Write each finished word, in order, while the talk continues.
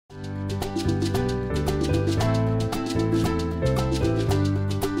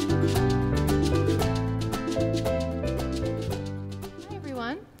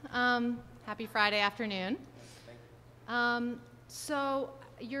Happy Friday afternoon. So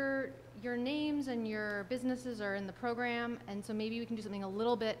your names and your businesses are in the program, and so maybe we can do something a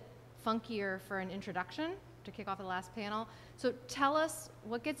little bit funkier for an introduction to kick off the last panel. So tell us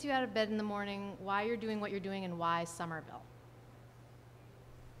what gets you out of bed in the morning, why you're doing what you're doing, and why Somerville.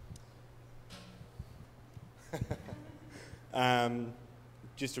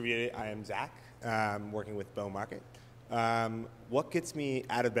 Just to reiterate, I am Zach, working with Bow Market. What gets me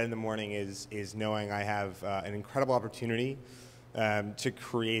out of bed in the morning is knowing I have an incredible opportunity to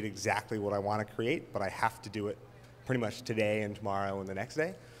create exactly what I want to create, but I have to do it pretty much today and tomorrow and the next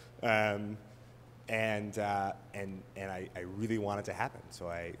day. And I really want it to happen, so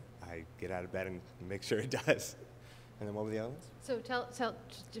I get out of bed and make sure it does. And then what were the other ones? So tell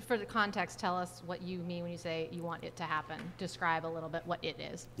for the context, tell us what you mean when you say you want it to happen. Describe a little bit what it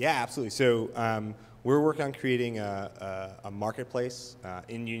is. Yeah, absolutely. So we're working on creating a marketplace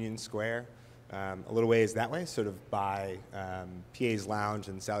in Union Square, a little ways that way, sort of by PA's Lounge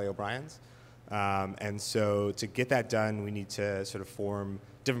and Sally O'Brien's. And so to get that done, we need to sort of form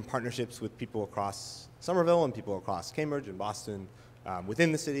different partnerships with people across Somerville and people across Cambridge and Boston,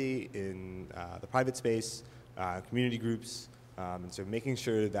 within the city, in the private space, community groups, and so making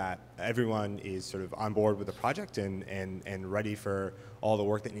sure that everyone is sort of on board with the project and ready for all the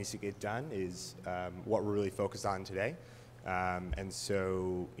work that needs to get done is what we're really focused on today. And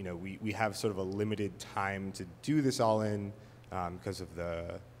so, you know, we have sort of a limited time to do this all in because of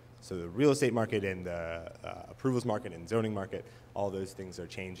the real estate market and the approvals market and zoning market. All those things are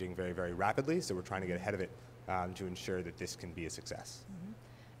changing very, very rapidly, so we're trying to get ahead of it to ensure that this can be a success. Mm-hmm.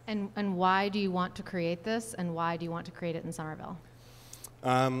 And why do you want to create this, and why do you want to create it in Somerville?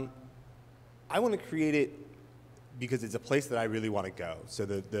 I want to create it because it's a place that I really want to go. So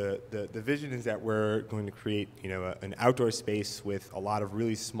the vision is that we're going to create, you know, an outdoor space with a lot of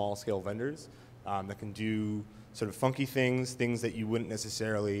really small scale vendors that can do sort of funky things that you wouldn't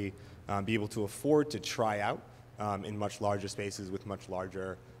necessarily be able to afford to try out in much larger spaces with much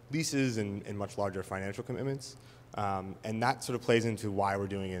larger leases and much larger financial commitments. And that sort of plays into why we're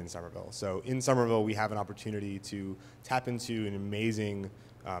doing it in Somerville. So in Somerville, we have an opportunity to tap into an amazing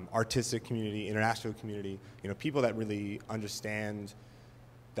artistic community, international community, you know, people that really understand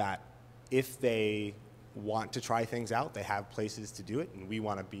that if they want to try things out, they have places to do it, and we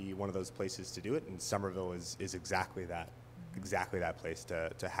want to be one of those places to do it, and Somerville is exactly that place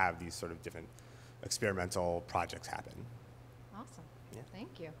to have these sort of different experimental projects happen. Awesome. Yeah.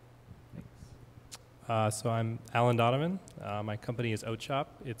 Thank you. So I'm Alan Donovan. My company is Oat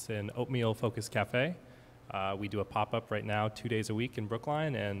Shop. It's an oatmeal-focused cafe. We do a pop-up right now 2 days a week in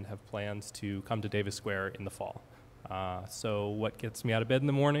Brookline and have plans to come to Davis Square in the fall. So what gets me out of bed in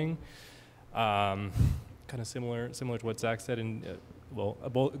the morning? Kind of similar to what Zach said. A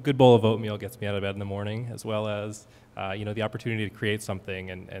good bowl of oatmeal gets me out of bed in the morning, as well as you know, the opportunity to create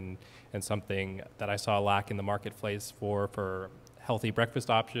something and something that I saw a lack in the marketplace for healthy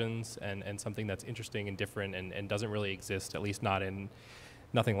breakfast options and something that's interesting and different and doesn't really exist, at least nothing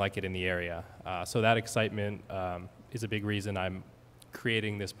like it in the area. So that excitement is a big reason I'm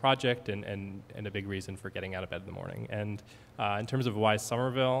creating this project and a big reason for getting out of bed in the morning. And in terms of why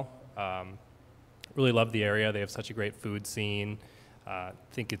Somerville, really love the area. They have such a great food scene.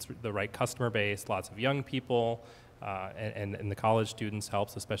 Think it's the right customer base, lots of young people. And the college students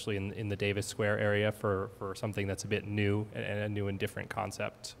helps, especially in the Davis Square area for something that's a bit new and a new and different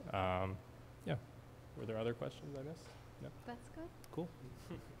concept. Yeah. Were there other questions I missed? No? That's good. Cool.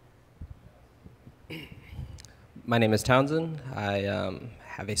 My name is Townsend. I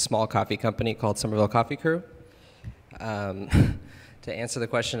have a small coffee company called Somerville Coffee Crew. To answer the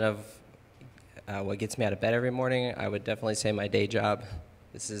question of what gets me out of bed every morning, I would definitely say my day job.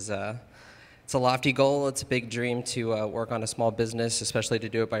 This is it's a lofty goal. It's a big dream to work on a small business, especially to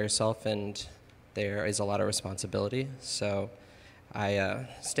do it by yourself, and there is a lot of responsibility. So I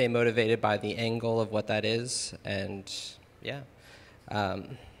stay motivated by the end goal of what that is, and yeah.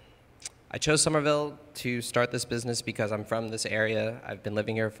 I chose Somerville to start this business because I'm from this area. I've been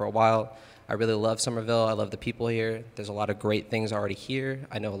living here for a while. I really love Somerville. I love the people here. There's a lot of great things already here.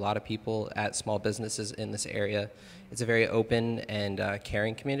 I know a lot of people at small businesses in this area. It's a very open and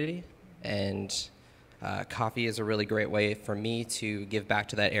caring community. And coffee is a really great way for me to give back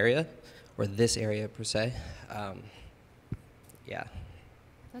to that area, or this area per se. Yeah.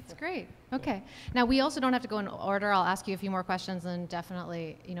 That's great. Okay. Now, we also don't have to go in order. I'll ask you a few more questions, and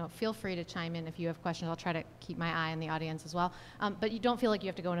definitely, you know, feel free to chime in if you have questions. I'll try to keep my eye on the audience as well. But you don't feel like you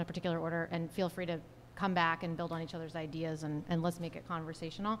have to go in a particular order, and feel free to come back and build on each other's ideas, and let's make it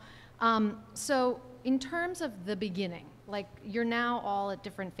conversational. So in terms of the beginning, like you're now all at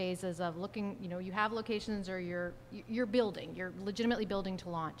different phases of looking, you know, you have locations or you're building, you're legitimately building to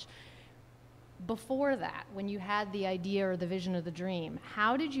launch. Before that, when you had the idea or the vision or the dream,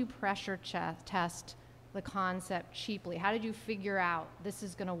 how did you pressure test the concept cheaply? How did you figure out this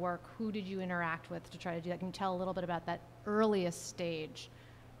is going to work? Who did you interact with to try to do that? Can you tell a little bit about that earliest stage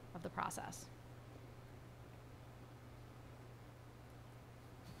of the process?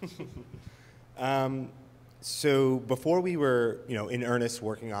 So before we were, you know, in earnest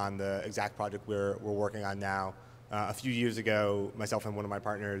working on the exact project we're working on now, a few years ago, myself and one of my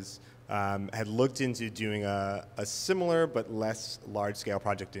partners had looked into doing a similar but less large-scale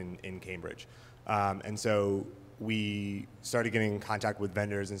project in Cambridge. And so we started getting in contact with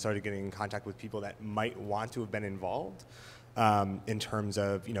vendors and started getting in contact with people that might want to have been involved in terms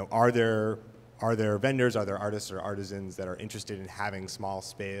of, you know, are there vendors, are there artists or artisans that are interested in having small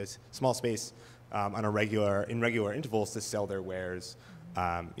space on regular intervals to sell their wares,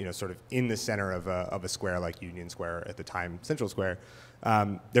 you know, sort of in the center of a square like Union Square, at the time Central Square.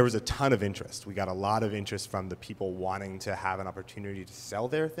 There was a ton of interest. We got a lot of interest from the people wanting to have an opportunity to sell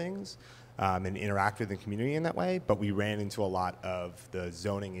their things and interact with the community in that way, but we ran into a lot of the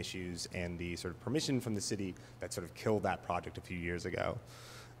zoning issues and the sort of permission from the city that sort of killed that project a few years ago.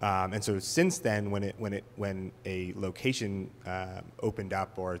 And so since then, when a location opened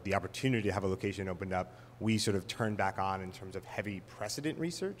up, or the opportunity to have a location opened up, we sort of turned back on in terms of heavy precedent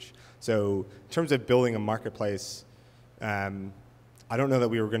research. So in terms of building a marketplace, I don't know that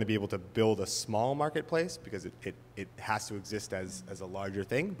we were going to be able to build a small marketplace because it has to exist as a larger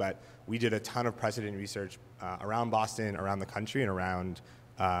thing, but we did a ton of precedent research around Boston, around the country, and around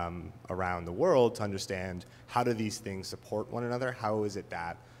the world to understand how do these things support one another. How is it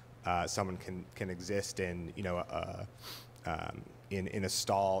that someone can exist in, you know, in a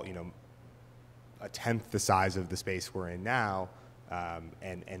stall, you know, a tenth the size of the space we're in now,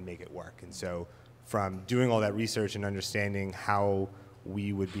 and make it work. And so from doing all that research and understanding how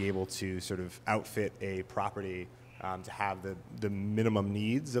we would be able to sort of outfit a property to have the minimum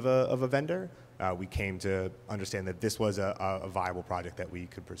needs of a vendor, we came to understand that this was a viable project that we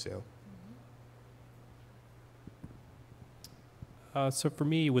could pursue. So for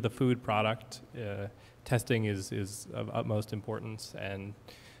me, with a food product, testing is of utmost importance. And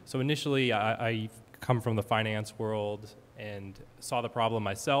so initially, I come from the finance world and saw the problem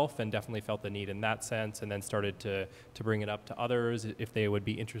myself and definitely felt the need in that sense, and then started to bring it up to others if they would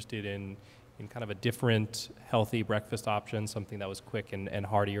be interested in kind of a different healthy breakfast option, something that was quick and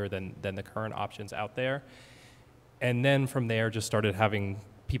heartier than the current options out there. And then from there, just started having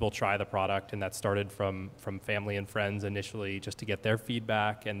people try the product, and that started from family and friends initially, just to get their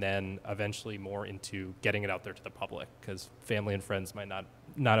feedback, and then eventually more into getting it out there to the public, because family and friends might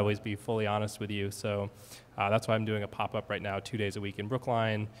not always be fully honest with you. So that's why I'm doing a pop-up right now 2 days a week in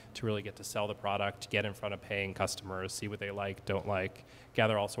Brookline, to really get to sell the product, get in front of paying customers, see what they like, don't like,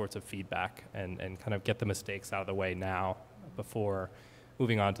 gather all sorts of feedback, and kind of get the mistakes out of the way now before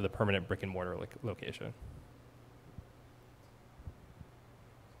moving on to the permanent brick and mortar location.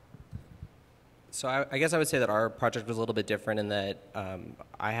 So I guess I would say that our project was a little bit different in that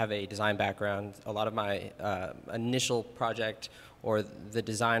I have a design background. A lot of my initial project, or the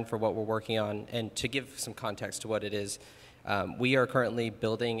design for what we're working on, and to give some context to what it is, we are currently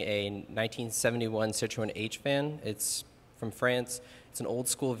building a 1971 Citroen H-van. It's from France. It's an old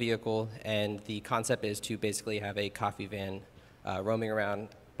school vehicle, and the concept is to basically have a coffee van roaming around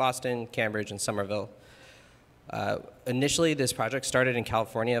Boston, Cambridge, and Somerville. Initially, this project started in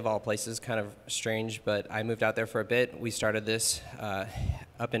California, of all places, kind of strange, but I moved out there for a bit. We started this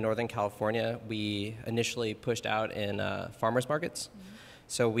up in Northern California. We initially pushed out in farmers markets. Mm-hmm.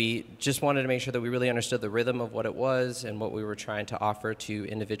 So we just wanted to make sure that we really understood the rhythm of what it was and what we were trying to offer to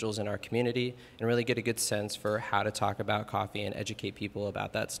individuals in our community, and really get a good sense for how to talk about coffee and educate people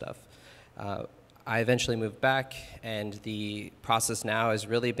about that stuff. I eventually moved back, and the process now has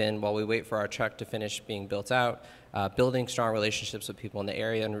really been, while we wait for our truck to finish being built out, building strong relationships with people in the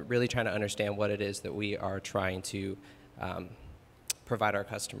area and really trying to understand what it is that we are trying to provide our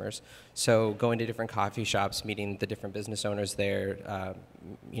customers. So going to different coffee shops, meeting the different business owners there,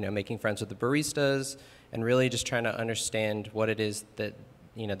 making friends with the baristas, and really just trying to understand what it is that,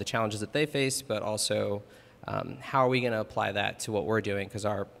 the challenges that they face, but also how are we going to apply that to what we're doing, because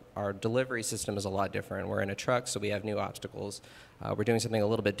our delivery system is a lot different. We're in a truck, so we have new obstacles. We're doing something a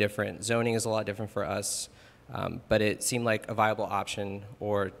little bit different. Zoning is a lot different for us, but it seemed like a viable option,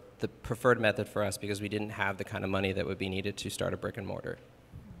 or the preferred method for us, because we didn't have the kind of money that would be needed to start a brick and mortar.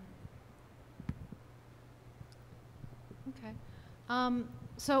 Okay.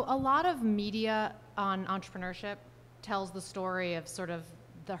 So a lot of media on entrepreneurship tells the story of sort of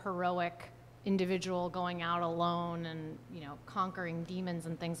the heroic individual going out alone and, you know, conquering demons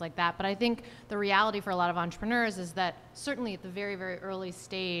and things like that. But I think the reality for a lot of entrepreneurs is that certainly at the very, very early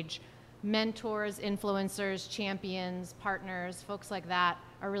stage, mentors, influencers, champions, partners, folks like that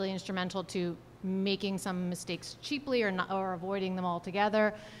are really instrumental to making some mistakes cheaply or, not, or avoiding them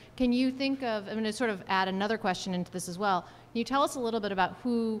altogether. Can you think of, I'm going to sort of add another question into this as well. Can you tell us a little bit about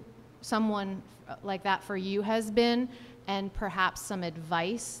who someone like that for you has been, and perhaps some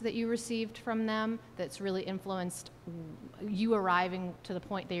advice that you received from them that's really influenced you arriving to the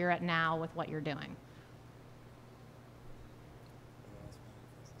point that you're at now with what you're doing?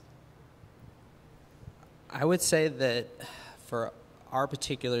 I would say that for our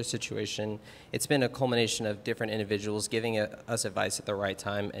particular situation, it's been a culmination of different individuals giving us advice at the right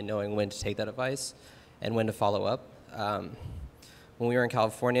time and knowing when to take that advice and when to follow up. When we were in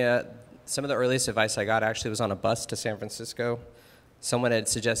California, some of the earliest advice I got actually was on a bus to San Francisco. Someone had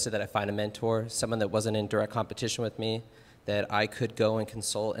suggested that I find a mentor, someone that wasn't in direct competition with me, that I could go and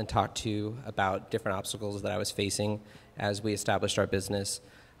consult and talk to about different obstacles that I was facing as we established our business.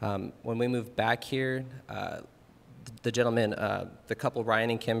 When we moved back here, the gentlemen, the couple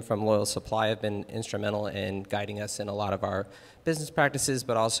Ryan and Kim from Loyal Supply have been instrumental in guiding us in a lot of our business practices,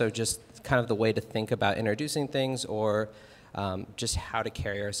 but also just kind of the way to think about introducing things or just how to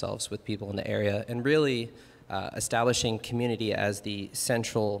carry ourselves with people in the area, and really establishing community as the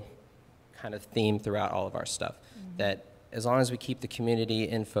central kind of theme throughout all of our stuff. Mm-hmm. That as long as we keep the community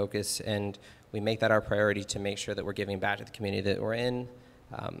in focus and we make that our priority to make sure that we're giving back to the community that we're in,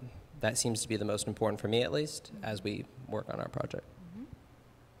 that seems to be the most important for me, at least, as we work on our project.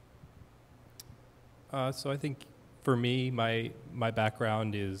 So I think for me, my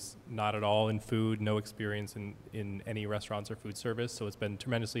background is not at all in food, no experience in any restaurants or food service, so it's been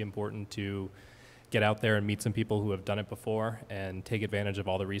tremendously important to get out there and meet some people who have done it before and take advantage of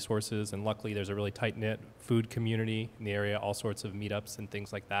all the resources. And luckily, there's a really tight-knit food community in the area, all sorts of meetups and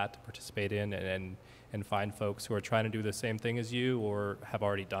things like that to participate in and find folks who are trying to do the same thing as you or have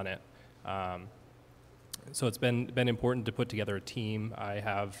already done it. So it's been important to put together a team. I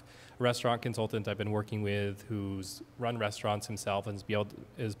have a restaurant consultant I've been working with who's run restaurants himself and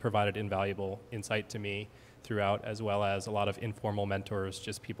has provided invaluable insight to me throughout, as well as a lot of informal mentors,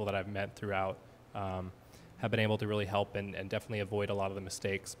 just people that I've met throughout, have been able to really help and definitely avoid a lot of the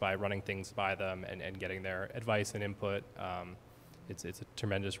mistakes by running things by them and getting their advice and input. It's a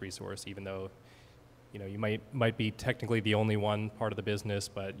tremendous resource, even though you might be technically the only one part of the business,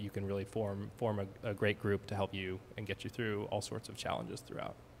 but you can really form a great group to help you and get you through all sorts of challenges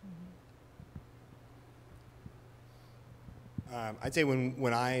throughout. I'd say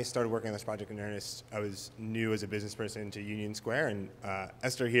when I started working on this project in earnest, I was new as a business person to Union Square, and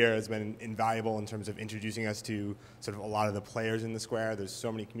Esther here has been invaluable in terms of introducing us to sort of a lot of the players in the square. There's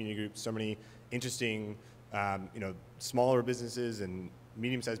so many community groups, so many interesting, smaller businesses and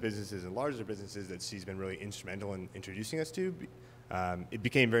medium-sized businesses and larger businesses that she's been really instrumental in introducing us to. It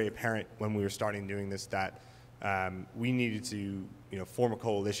became very apparent when we were starting doing this that we needed to form a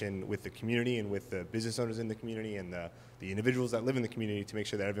coalition with the community and with the business owners in the community and the individuals that live in the community to make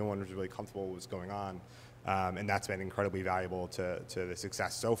sure that everyone was really comfortable with what's going on. And that's been incredibly valuable to the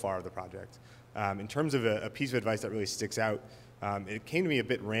success so far of the project. In terms of a piece of advice that really sticks out, it came to me a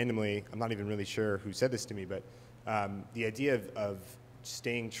bit randomly. I'm not even really sure who said this to me, but the idea of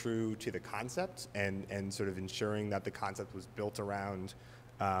staying true to the concept and sort of ensuring that the concept was built around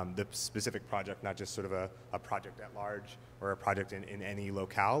the specific project, not just sort of a project at large or a project in any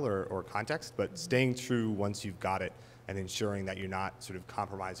locale or context, but staying true once you've got it and ensuring that you're not sort of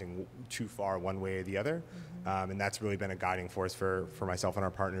compromising too far one way or the other. And that's really been a guiding force for myself and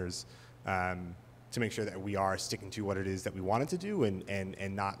our partners to make sure that we are sticking to what it is that we wanted to do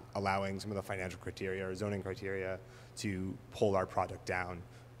and not allowing some of the financial criteria or zoning criteria to pull our project down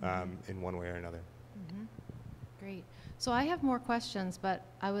in one way or another. Great. So I have more questions, but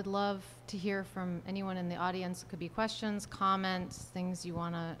I would love to hear from anyone in the audience. It could be questions, comments, things you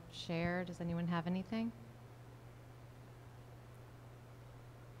want to share. Does anyone have anything?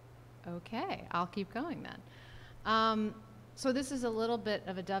 Okay, I'll keep going then. So this is a little bit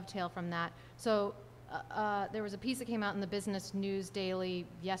of a dovetail from that. So there was a piece that came out in the Business News Daily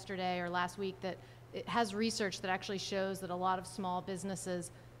yesterday or last week that it has research that actually shows that a lot of small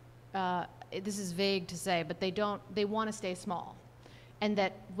businesses, this is vague to say, but they want to stay small. And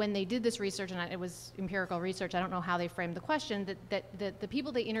that when they did this research, and it was empirical research, I don't know how they framed the question, that the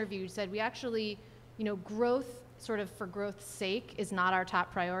people they interviewed said, we actually, growth sort of for growth's sake is not our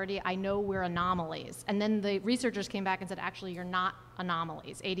top priority. I know we're anomalies. And then the researchers came back and said, actually, you're not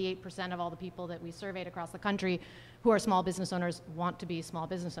anomalies. 88% of all the people that we surveyed across the country who are small business owners want to be small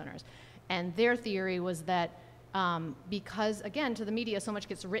business owners. And their theory was that because, again, to the media, so much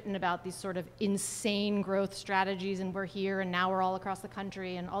gets written about these sort of insane growth strategies, and we're here, and now we're all across the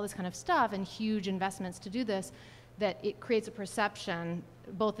country, and all this kind of stuff, and huge investments to do this, that it creates a perception,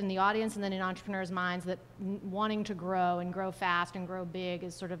 both in the audience and then in entrepreneurs' minds, that wanting to grow and grow fast and grow big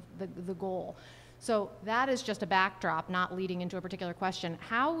is sort of the goal. So that is just a backdrop, not leading into a particular question.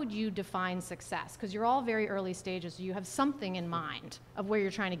 How would you define success? Because you're all very early stages, so you have something in mind of where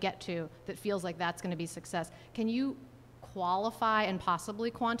you're trying to get to that feels like that's going to be success. Can you qualify and possibly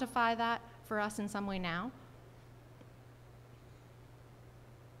quantify that for us in some way now?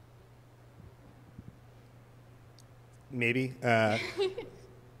 Maybe. I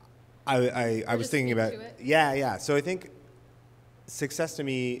was thinking about, yeah. So I think success to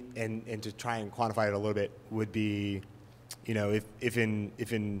me, and to try and quantify it a little bit, would be, you know, if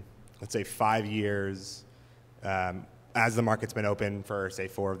in let's say 5 years, as the market's been open for say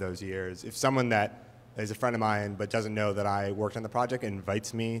 4 of those years, if someone that is a friend of mine but doesn't know that I worked on the project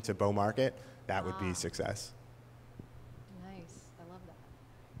invites me to Bow Market, that would be success. Nice, I love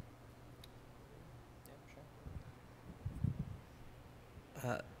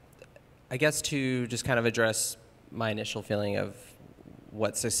that. I guess to just kind of address my initial feeling of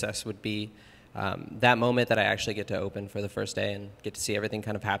what success would be, that moment that I actually get to open for the first day and get to see everything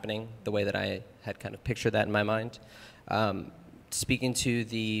kind of happening the way that I had kind of pictured that in my mind. Speaking to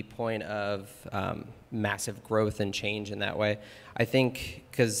the point of massive growth and change in that way, I think,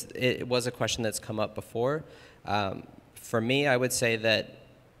 because it was a question that's come up before, for me, I would say that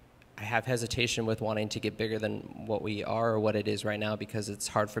I have hesitation with wanting to get bigger than what we are or what it is right now, because it's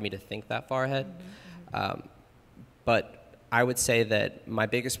hard for me to think that far ahead. But I would say that my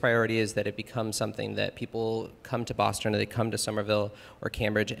biggest priority is that it becomes something that people come to Boston or they come to Somerville or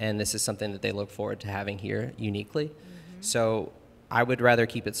Cambridge, and this is something that they look forward to having here uniquely. So I would rather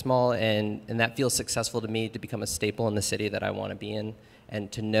keep it small, and that feels successful to me, to become a staple in the city that I want to be in, and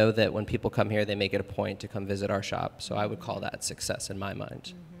to know that when people come here, they make it a point to come visit our shop. So I would call that success in my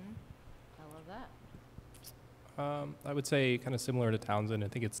mind. I love that. I would say kind of similar to Townsend. I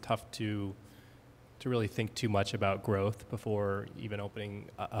think it's tough to really think too much about growth before even opening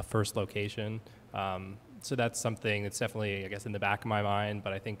a first location. So that's something that's definitely, I guess, in the back of my mind.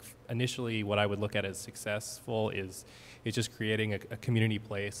 But I think initially what I would look at as successful is just creating a community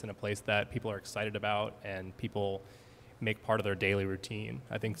place, and a place that people are excited about and people make part of their daily routine.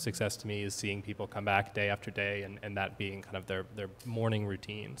 I think success to me is seeing people come back day after day, and that being kind of their morning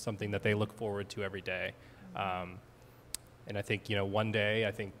routine, something that they look forward to every day. And I think, you know, one day,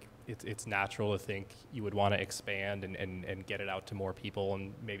 I think it's natural to think you would want to expand and get it out to more people,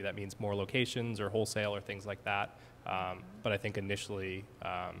 and maybe that means more locations or wholesale or things like that. But I think initially,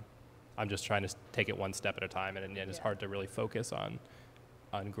 I'm just trying to take it one step at a time, and it's hard to really focus on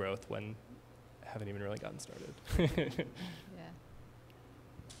growth when I haven't even really gotten started. Yeah.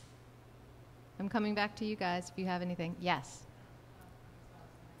 I'm coming back to you guys if you have anything. Yes.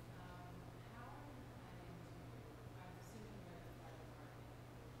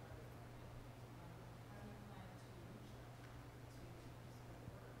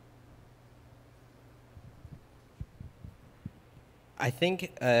 I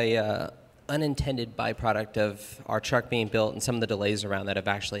think a unintended byproduct of our truck being built and some of the delays around that have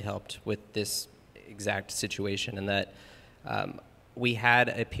actually helped with this exact situation, and that we had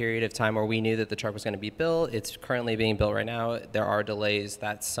a period of time where we knew that the truck was going to be built. It's currently being built right now. There are delays.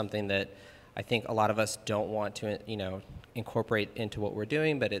 That's something that I think a lot of us don't want to, you know, incorporate into what we're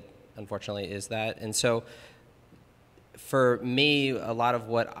doing, but it unfortunately is that. And so for me, a lot of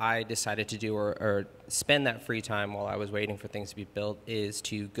what I decided to do or spend that free time while I was waiting for things to be built is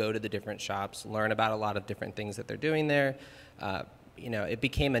to go to the different shops, learn about a lot of different things that they're doing there. You know, it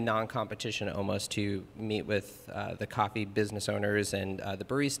became a non-competition almost to meet with the coffee business owners and the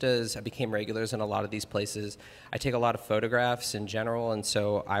baristas. I became regulars in a lot of these places. I take a lot of photographs in general, and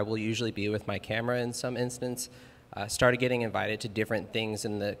so I will usually be with my camera in some instance. Started getting invited to different things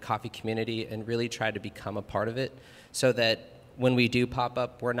in the coffee community and really tried to become a part of it, so that when we do pop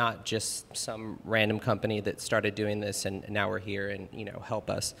up, we're not just some random company that started doing this and now we're here and, you know, help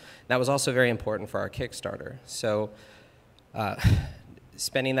us. That was also very important for our Kickstarter. So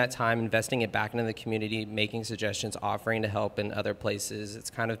spending that time, investing it back into the community, making suggestions, offering to help in other places, it's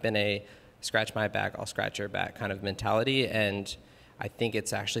kind of been a scratch my back, I'll scratch your back kind of mentality. And I think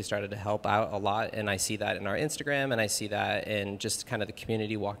it's actually started to help out a lot, and I see that in our Instagram, and I see that in just kind of the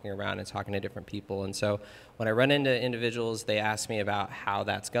community, walking around and talking to different people. And so when I run into individuals, they ask me about how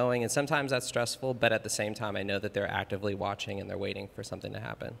that's going, and sometimes that's stressful, but at the same time, I know that they're actively watching and they're waiting for something to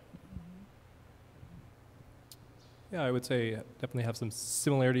happen. Yeah, I would say definitely have some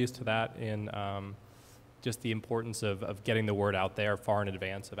similarities to that in just the importance of getting the word out there far in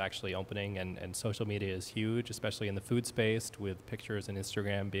advance of actually opening, and social media is huge, especially in the food space with pictures and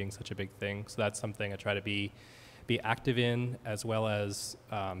Instagram being such a big thing. So that's something I try to be active in, as well as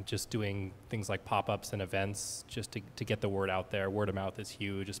just doing things like pop-ups and events just to get the word out there. Word of mouth is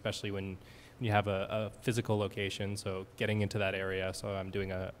huge, especially when you have a physical location, so getting into that area. So I'm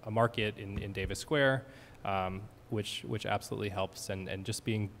doing a market in Davis Square, which absolutely helps, and just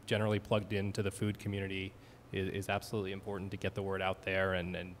being generally plugged into the food community is absolutely important to get the word out there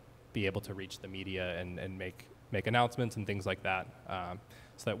and be able to reach the media and make announcements and things like that,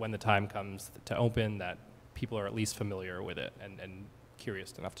 so that when the time comes to open, that people are at least familiar with it and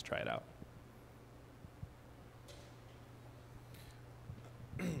curious enough to try it out.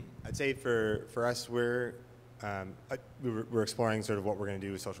 I'd say for us, we're exploring sort of what we're going to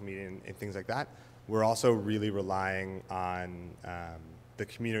do with social media and things like that. We're also really relying on the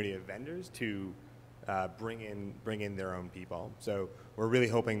community of vendors to bring in their own people. So we're really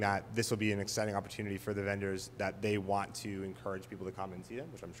hoping that this will be an exciting opportunity for the vendors, that they want to encourage people to come and see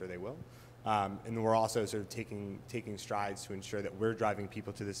them, which I'm sure they will. And we're also sort of taking strides to ensure that we're driving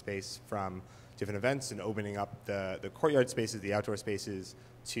people to the space from different events and opening up the courtyard spaces, the outdoor spaces,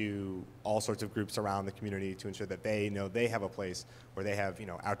 to all sorts of groups around the community to ensure that they know they have a place where they have,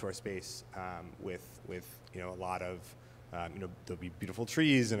 outdoor space with a lot of, there'll be beautiful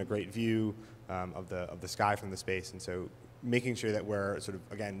trees and a great view of the sky from the space. And so making sure that we're sort of,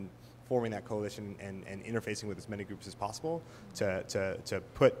 again, forming that coalition and interfacing with as many groups as possible to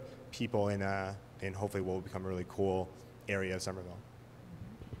put people in hopefully what will become a really cool area of Somerville.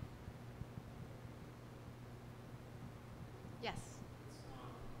 Yes.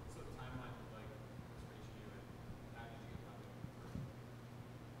 So the timeline of like reaching you, and how did you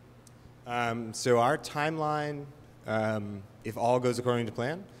get funding? So our timeline, if all goes according to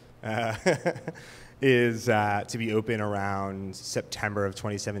plan, is to be open around September of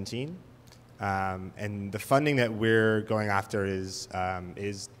 2017. And the funding that we're going after is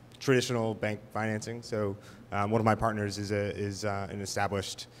traditional bank financing. So one of my partners is an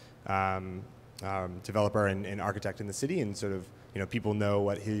established developer and architect in the city, and sort of people know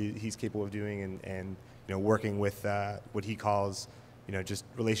what he's capable of doing, and working with what he calls just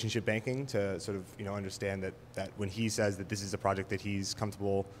relationship banking to sort of understand that when he says that this is a project that he's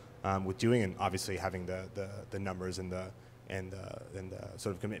comfortable with doing, and obviously having the numbers and the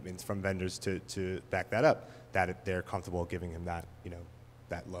sort of commitments from vendors to back that up, that they're comfortable giving him that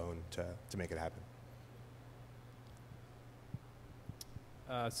that loan to make it happen.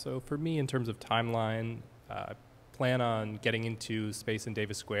 So for me, in terms of timeline, I plan on getting into space in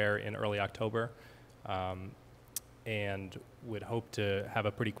Davis Square in early October, and would hope to have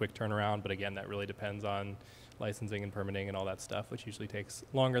a pretty quick turnaround. But again, that really depends on licensing and permitting and all that stuff, which usually takes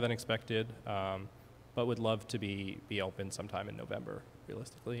longer than expected. But would love to be open sometime in November,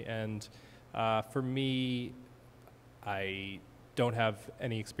 realistically. And for me, I don't have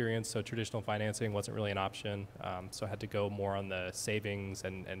any experience, so traditional financing wasn't really an option. So I had to go more on the savings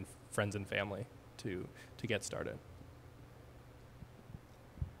and friends and family to get started.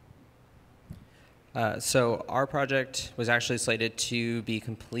 So our project was actually slated to be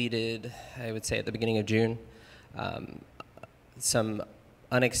completed, I would say, at the beginning of June. Some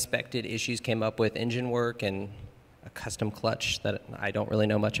unexpected issues came up with engine work and a custom clutch that I don't really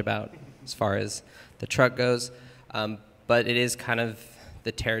know much about as far as the truck goes. But it is kind of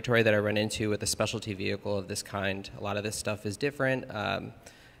the territory that I run into with a specialty vehicle of this kind. A lot of this stuff is different.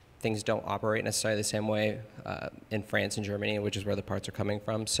 Things don't operate necessarily the same way in France and Germany, which is where the parts are coming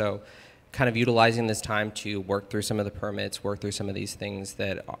from. So kind of utilizing this time to work through some of the permits, work through some of these things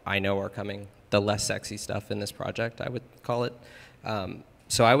that I know are coming, the less sexy stuff in this project, I would call it.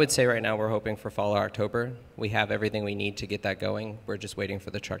 So I would say right now we're hoping for fall or October. We have everything we need to get that going. We're just waiting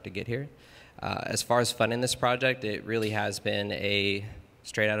for the truck to get here. As far as funding this project, it really has been a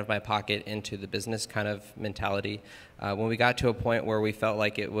straight out of my pocket into the business kind of mentality. When we got to a point where we felt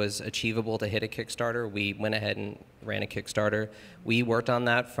like it was achievable to hit a Kickstarter, we went ahead and ran a Kickstarter. We worked on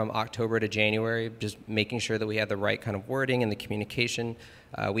that from October to January, just making sure that we had the right kind of wording and the communication.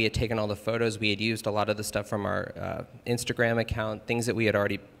 We had taken all the photos. We had used a lot of the stuff from our Instagram account, things that we had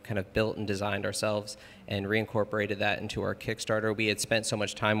already kind of built and designed ourselves, and reincorporated that into our Kickstarter. We had spent so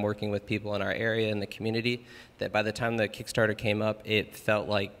much time working with people in our area and the community that by the time the Kickstarter came up, it felt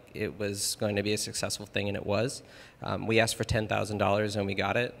like it was going to be a successful thing, and it was. We asked for $10,000 and we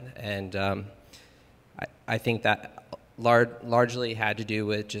got it, and I think that largely had to do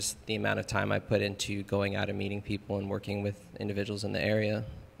with just the amount of time I put into going out and meeting people and working with individuals in the area,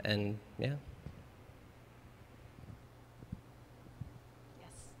 and yeah.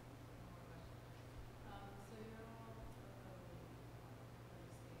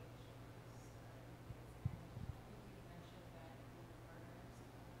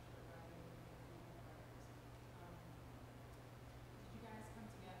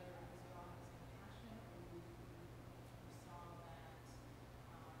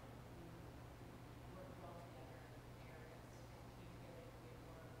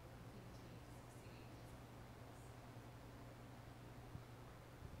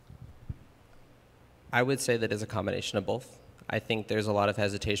 I would say that it's a combination of both. I think there's a lot of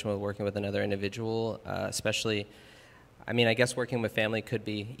hesitation with working with another individual, especially, I mean, I guess working with family could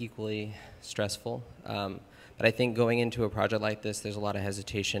be equally stressful. But I think going into a project like this, there's a lot of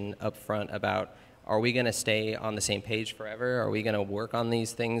hesitation up front about, are we going to stay on the same page forever? Are we going to work on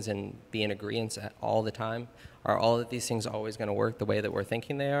these things and be in agreement all the time? Are all of these things always going to work the way that we're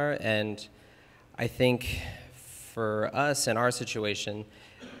thinking they are? And I think for us in our situation,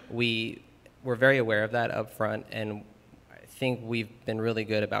 we're very aware of that up front, and I think we've been really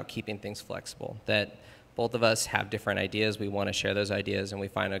good about keeping things flexible, that both of us have different ideas. We want to share those ideas, and we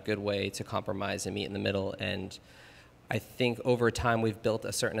find a good way to compromise and meet in the middle. And I think over time we've built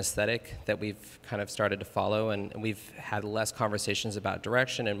a certain aesthetic that we've kind of started to follow, and we've had less conversations about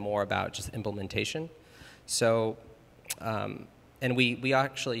direction and more about just implementation. So, and we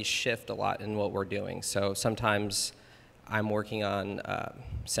actually shift a lot in what we're doing. So sometimes I'm working on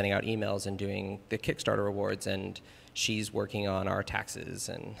sending out emails and doing the Kickstarter rewards, and she's working on our taxes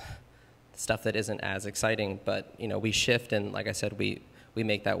and stuff that isn't as exciting. But you know, we shift, and like I said, we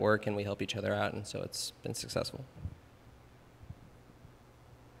make that work, and we help each other out, and so it's been successful.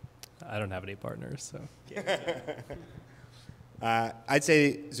 I don't have any partners, so. I'd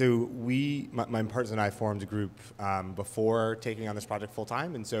say, so my partners and I formed a group before taking on this project full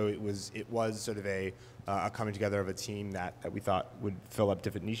time, and so it was sort of a coming together of a team that we thought would fill up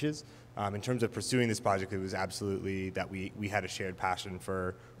different niches. In terms of pursuing this project, it was absolutely that we had a shared passion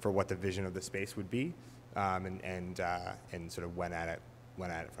for what the vision of the space would be, and sort of went at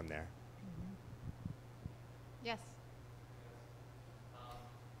it from there. Yes.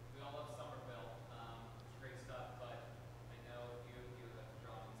 We all love Somerville, which is great stuff, but I know you have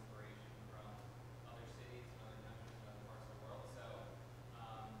drawn inspiration from other cities and other countries and other parts of the world. So,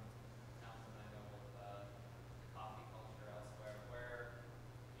 Townsend, I know with the coffee culture elsewhere, where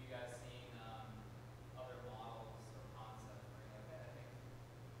have you guys seen other models or concepts where you're like, hey, I think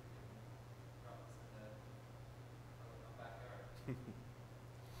we can drop this into our backyard?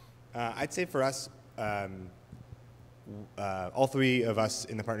 I'd say for us, all three of us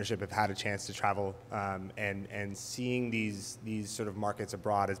in the partnership have had a chance to travel, and seeing these sort of markets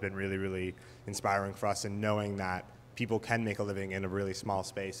abroad has been really, really inspiring for us, and knowing that people can make a living in a really small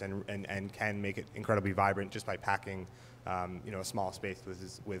space and can make it incredibly vibrant just by packing a small space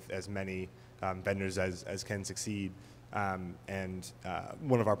with as many vendors as can succeed. And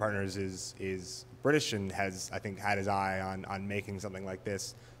one of our partners is British and has, I think, had his eye on making something like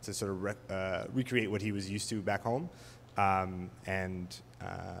this to sort of recreate what he was used to back home.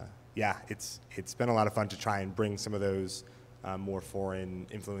 Yeah, it's been a lot of fun to try and bring some of those more foreign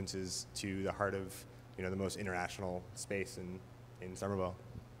influences to the heart of the most international space in Somerville.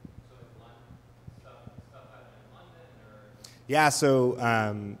 So stuff happening in London, or? Yeah, so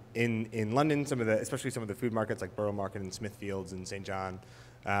in London, especially some of the food markets like Borough Market and Smithfields and St. John,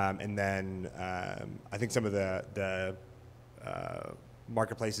 and then I think some of the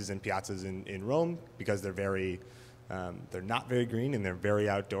marketplaces and piazzas in Rome, because they're not very green and they're very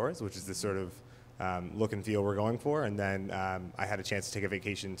outdoors, which is the sort of look and feel we're going for. And then I had a chance to take a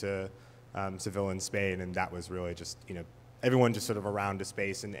vacation to Seville in Spain, and that was really just everyone just sort of around a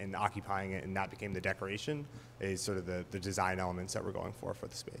space and occupying it, and that became the decoration, is sort of the design elements that we're going for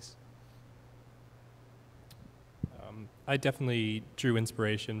the space. I definitely drew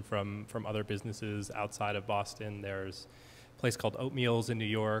inspiration from other businesses outside of Boston. There's a place called Oatmeals in New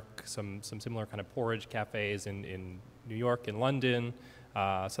York, some similar kind of porridge cafes in New York and London.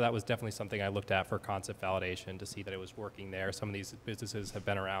 So that was definitely something I looked at for concept validation to see that it was working there. Some of these businesses have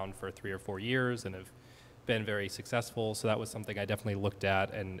been around for 3 or 4 years and have been very successful. So that was something I definitely looked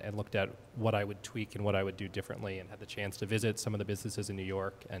at and looked at what I would tweak and what I would do differently, and had the chance to visit some of the businesses in New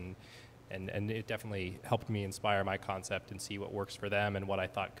York, and it definitely helped me inspire my concept and see what works for them and what I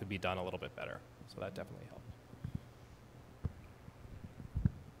thought could be done a little bit better. So that definitely helped.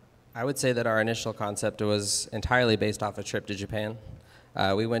 I would say that our initial concept was entirely based off a trip to Japan.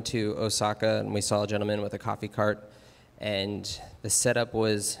 We went to Osaka and we saw a gentleman with a coffee cart, and the setup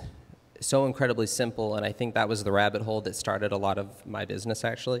was so incredibly simple, and I think that was the rabbit hole that started a lot of my business,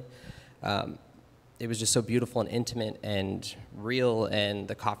 actually. It was just so beautiful and intimate and real, and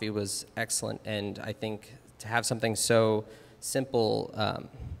the coffee was excellent, and I think to have something so simple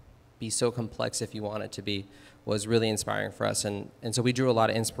be so complex if you want it to be was really inspiring for us, and so we drew a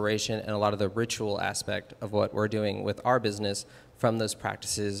lot of inspiration and a lot of the ritual aspect of what we're doing with our business from those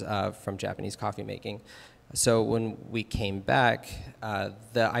practices from Japanese coffee making. So when we came back,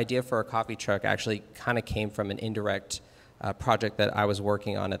 the idea for a coffee truck actually kind of came from an indirect project that I was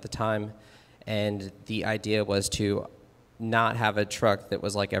working on at the time, and the idea was to not have a truck that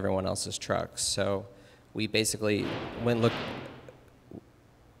was like everyone else's truck. So we basically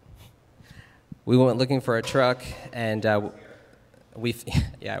we went looking for a truck, and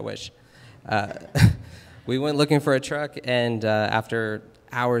yeah, I wish. We went looking for a truck, and after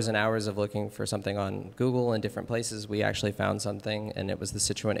hours and hours of looking for something on Google and different places, we actually found something, and it was the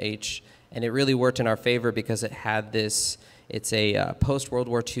Citroen H. And it really worked in our favor because it had this, it's a post-World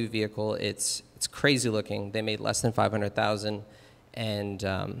War II vehicle. It's crazy looking. They made less than 500,000,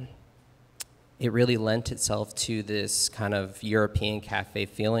 and it really lent itself to this kind of European cafe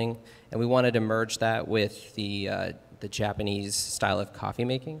feeling. And we wanted to merge that with the Japanese style of coffee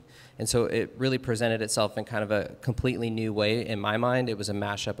making. And so it really presented itself in kind of a completely new way. In my mind, it was a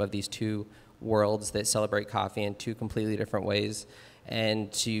mashup of these two worlds that celebrate coffee in two completely different ways.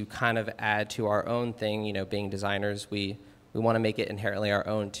 And to kind of add to our own thing, you know, being designers, we want to make it inherently our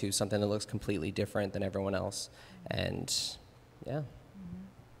own too, something that looks completely different than everyone else. And yeah.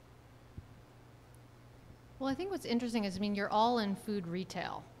 Well, I think what's interesting is, I mean, you're all in food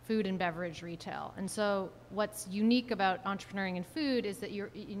retail, food and beverage retail. And so what's unique about entrepreneuring in food is that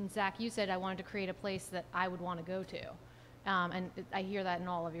Zach, you said I wanted to create a place that I would want to go to. And I hear that in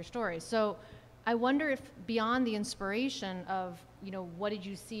all of your stories. So I wonder if beyond the inspiration of, you know, what did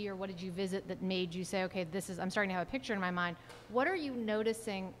you see or what did you visit that made you say, okay, I'm starting to have a picture in my mind. What are you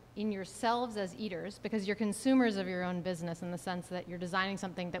noticing in yourselves as eaters? Because you're consumers of your own business in the sense that you're designing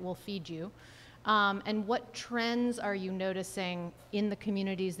something that will feed you. And what trends are you noticing in the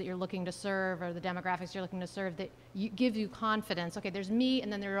communities that you're looking to serve or the demographics you're looking to serve that give you confidence? Okay, there's me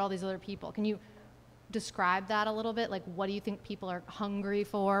and then there are all these other people. Can you describe that a little bit? Like, what do you think people are hungry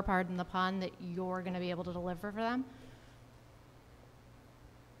for, pardon the pun, that you're going to be able to deliver for them?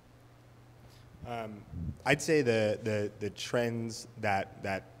 I'd say the trends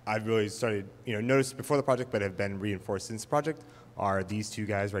that I've really started, you know, noticed before the project but have been reinforced since the project are these two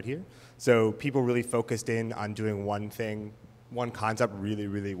guys right here. So people really focused in on doing one thing, one concept really,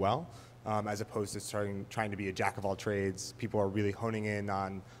 really well, as opposed to trying to be a jack of all trades. People are really honing in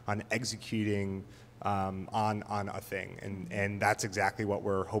on executing on a thing, and that's exactly what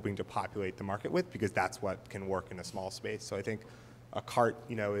we're hoping to populate the market with, because that's what can work in a small space. So I think a cart,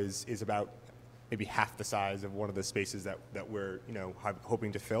 you know, is about maybe half the size of one of the spaces that we're, you know,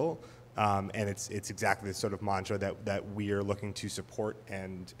 hoping to fill, and it's exactly the sort of mantra that we are looking to support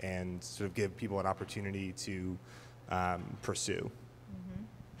and sort of give people an opportunity to pursue. Mm-hmm.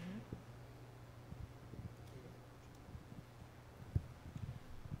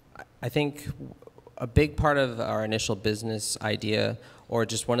 Mm-hmm. I think a big part of our initial business idea, or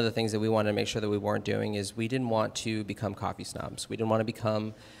just one of the things that we wanted to make sure that we weren't doing, is we didn't want to become coffee snobs. We didn't want to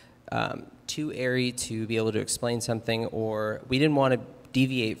become too airy to be able to explain something, or we didn't want to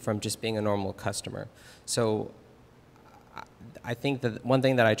deviate from just being a normal customer. So I think that one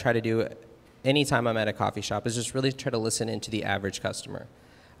thing that I try to do anytime I'm at a coffee shop is just really try to listen into the average customer.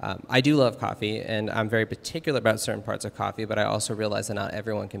 I do love coffee, and I'm very particular about certain parts of coffee, but I also realize that not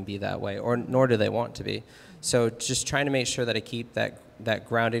everyone can be that way, or nor do they want to be. So just trying to make sure that I keep that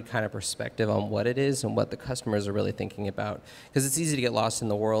grounded kind of perspective on what it is and what the customers are really thinking about. Because it's easy to get lost in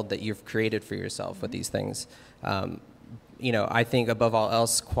the world that you've created for yourself with these things. You know, I think above all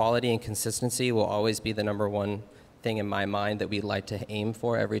else, quality and consistency will always be the number one thing in my mind that we like to aim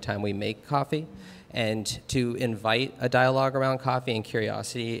for every time we make coffee. And to invite a dialogue around coffee and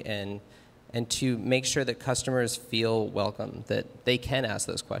curiosity, and to make sure that customers feel welcome, that they can ask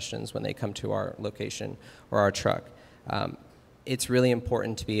those questions when they come to our location or our truck. It's really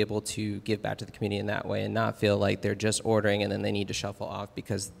important to be able to give back to the community in that way and not feel like they're just ordering and then they need to shuffle off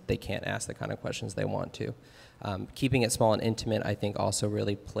because they can't ask the kind of questions they want to. Keeping it small and intimate, I think, also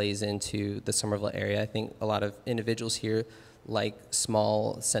really plays into the Somerville area. I think a lot of individuals here like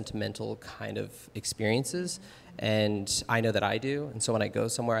small, sentimental kind of experiences, and I know that I do. And so when I go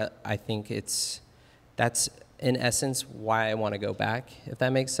somewhere, I think that's in essence why I want to go back, if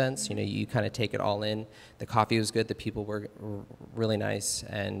that makes sense. You know, you kind of take it all in. The coffee was good, the people were really nice,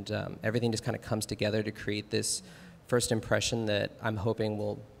 and everything just kind of comes together to create this first impression that I'm hoping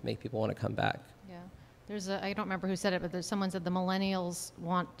will make people want to come back. Yeah. I don't remember who said it, but someone said the millennials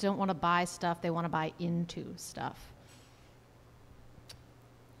don't want to buy stuff, they want to buy into stuff.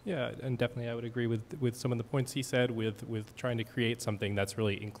 Yeah, and definitely I would agree with some of the points he said with trying to create something that's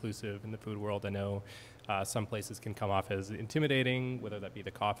really inclusive in the food world. I know some places can come off as intimidating, whether that be the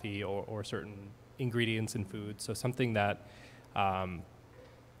coffee or certain ingredients in food. So something that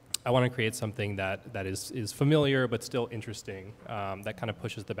I want to create something that is familiar but still interesting, that kind of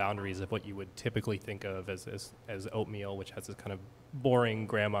pushes the boundaries of what you would typically think of as oatmeal, which has this kind of boring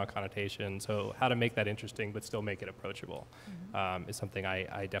grandma connotation. So how to make that interesting but still make it approachable is something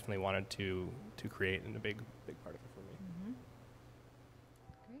I definitely wanted to create, and a big part of